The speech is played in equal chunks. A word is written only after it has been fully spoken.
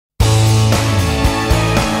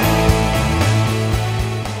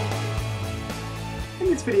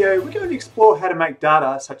this video, we're going to explore how to make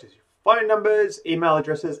data such as your phone numbers, email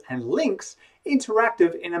addresses, and links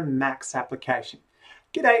interactive in a Macs application.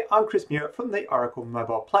 G'day, I'm Chris Muir from the Oracle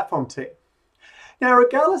Mobile Platform team. Now,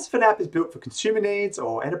 regardless if an app is built for consumer needs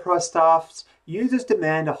or enterprise staff, users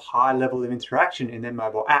demand a high level of interaction in their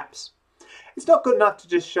mobile apps. It's not good enough to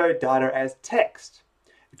just show data as text.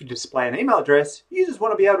 If you display an email address, users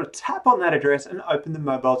want to be able to tap on that address and open the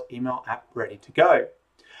mobile's email app ready to go.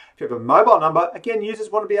 If you have a mobile number, again,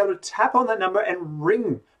 users want to be able to tap on that number and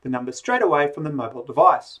ring the number straight away from the mobile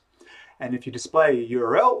device. And if you display a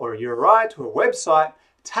URL or a URI to a website,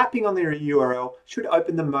 tapping on the URL should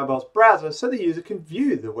open the mobile's browser so the user can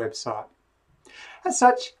view the website. As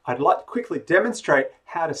such, I'd like to quickly demonstrate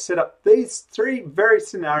how to set up these three various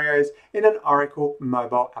scenarios in an Oracle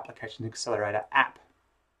Mobile Application Accelerator app.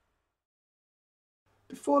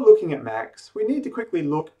 Before looking at Macs, we need to quickly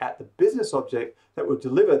look at the business object that will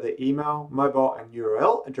deliver the email, mobile, and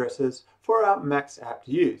URL addresses for our Macs app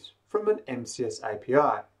to use from an MCS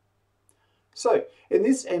API. So, in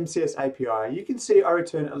this MCS API, you can see I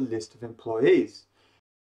return a list of employees.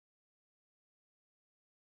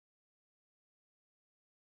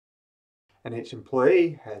 And each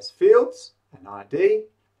employee has fields, an ID,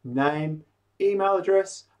 name, email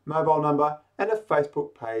address, mobile number, and a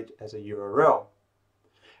Facebook page as a URL.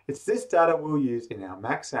 It's this data we'll use in our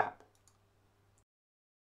Macs app.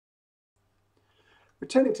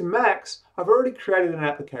 Returning to Macs, I've already created an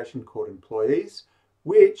application called Employees,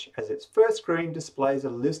 which, as its first screen, displays a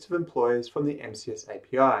list of employees from the MCS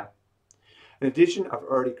API. In addition, I've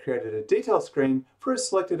already created a detail screen for a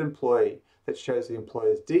selected employee that shows the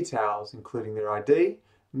employer's details, including their ID,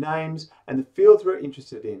 names, and the fields we're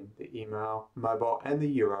interested in, the email, mobile, and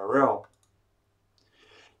the URL.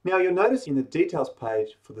 Now you'll notice in the details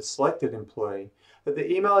page for the selected employee that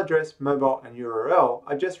the email address, mobile, and URL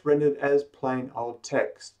are just rendered as plain old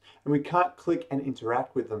text, and we can't click and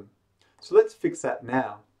interact with them. So let's fix that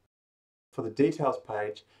now. For the details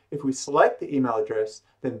page, if we select the email address,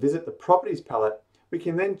 then visit the properties palette, we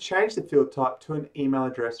can then change the field type to an email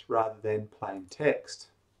address rather than plain text.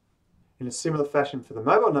 In a similar fashion for the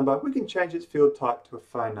mobile number, we can change its field type to a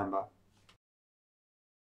phone number.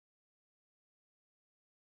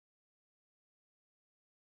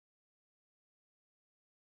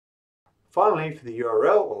 Finally, for the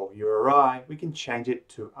URL or URI, we can change it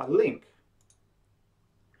to a link.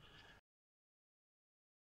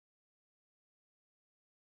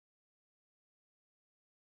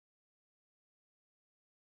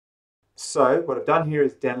 So what I've done here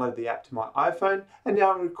is download the app to my iPhone, and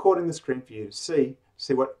now I'm recording the screen for you to see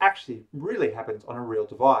what actually really happens on a real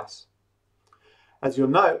device. As you'll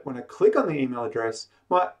note, when I click on the email address,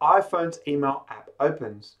 my iPhone's email app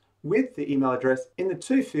opens with the email address in the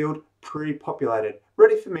to field pre-populated,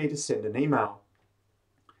 ready for me to send an email.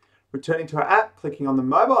 Returning to our app, clicking on the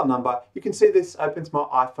mobile number, you can see this opens my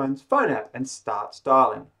iPhone's phone app and starts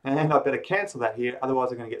dialing. And I better cancel that here,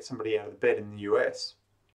 otherwise I'm going to get somebody out of the bed in the US.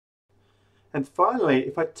 And finally,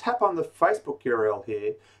 if I tap on the Facebook URL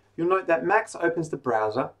here, you'll note that Macs opens the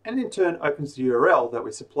browser and in turn opens the URL that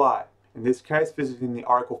we supply. In this case, visiting the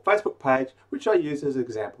Oracle Facebook page, which I use as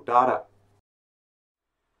example data.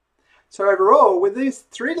 So overall, with these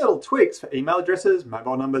three little tweaks for email addresses,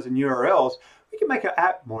 mobile numbers, and URLs, we can make our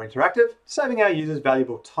app more interactive, saving our users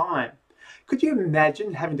valuable time. Could you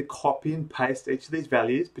imagine having to copy and paste each of these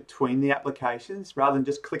values between the applications rather than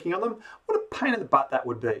just clicking on them? What a pain in the butt that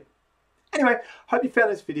would be. Anyway, hope you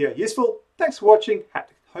found this video useful. Thanks for watching.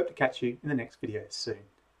 Hope to catch you in the next video soon.